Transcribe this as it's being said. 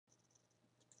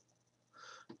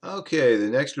Okay, the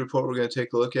next report we're going to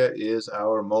take a look at is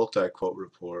our multi-quote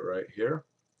report right here.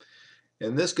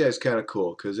 And this guy's kind of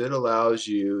cool because it allows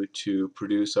you to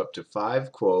produce up to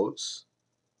 5 quotes.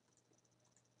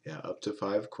 Yeah, up to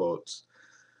 5 quotes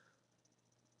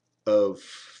of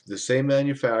the same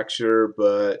manufacturer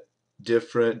but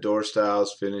different door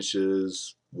styles,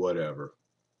 finishes, whatever.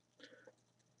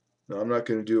 Now I'm not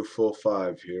going to do a full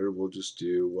 5 here. We'll do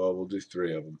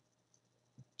 3 of them.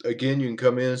 Again, you can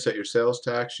come in and set your sales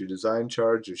tax, your design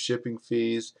charge, your shipping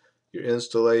fees, your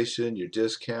installation, your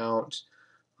discount.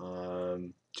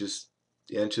 Just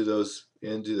enter those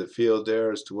into the field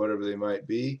there as to whatever they might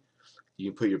be.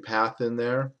 You can put your path in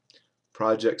there.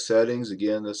 Project settings,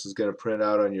 again, this is going to print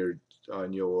out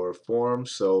on your form,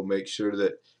 so make sure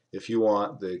that if you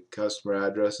want, the customer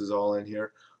address is all in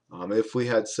here. If we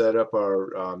had set up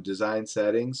our design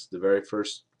settings, the very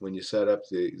first when you set up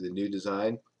the new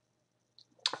design,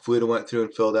 if we'd have went through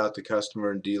and filled out the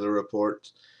customer and dealer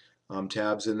report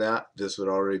tabs in that, this would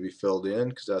already be filled in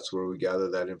because that's where we gather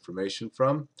that information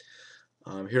from.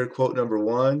 Here, quote number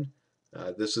 1.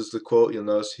 This is the quote you'll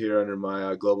notice here under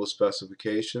my global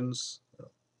specifications. There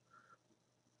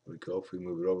we go, if we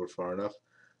move it over far enough.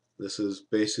 This is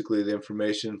basically the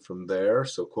information from there,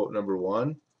 so quote number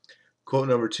 1. Quote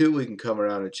number 2, we can come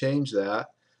around and change that.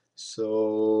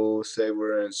 So say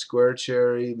we're in Square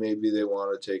Cherry, maybe they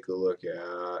want to take a look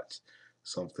at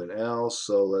something else,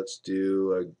 so let's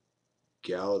do a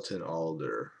Gallatin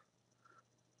Alder.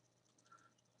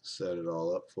 Set it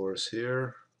all up for us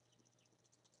here.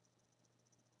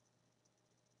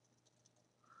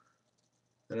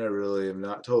 And I really am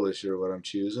not totally sure what I'm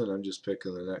choosing. I'm just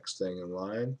picking the next thing in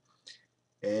line.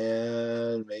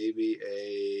 And maybe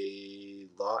a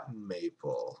Lawton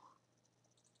Maple.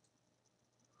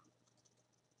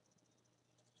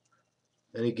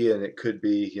 And again, it could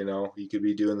be, you could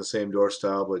be doing the same door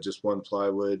style, but just one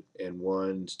plywood and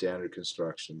one standard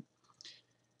construction.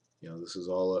 This is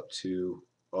all up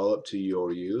to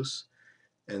your use.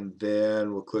 And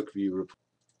then we'll click View Report.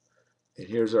 And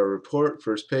here's our report.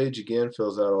 First page again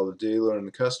fills out all the dealer and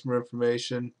the customer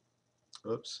information.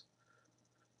 Oops.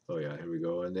 Oh yeah, here we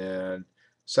go. And then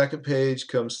second page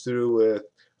comes through with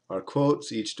our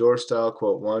quotes, each door style,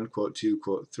 quote 1, quote 2,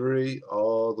 quote 3,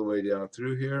 all the way down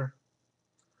through here.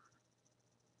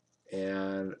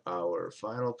 And our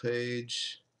final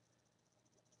page,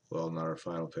 well, not our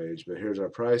final page, but here's our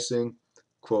pricing.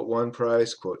 Quote 1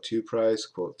 price, quote 2 price,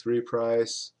 quote 3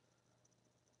 price.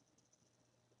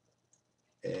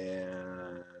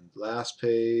 And last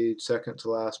page, second to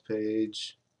last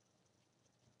page.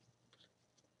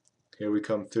 Here we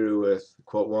come through with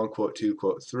quote 1, quote 2,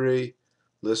 quote 3,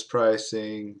 list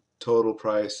pricing, total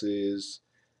prices,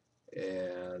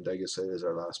 and I guess that is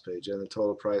our last page, and the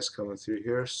total price coming through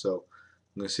here. So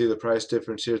I'm going to see the price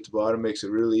difference here at the bottom. Makes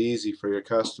it really easy for your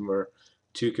customer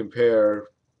to compare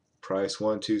price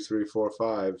 1, 2, 3, 4,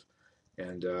 5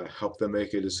 and help them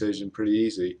make a decision pretty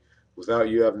easy without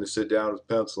you having to sit down with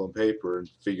pencil and paper and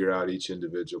figure out each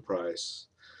individual price.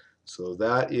 So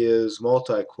that is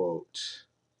multi-quote.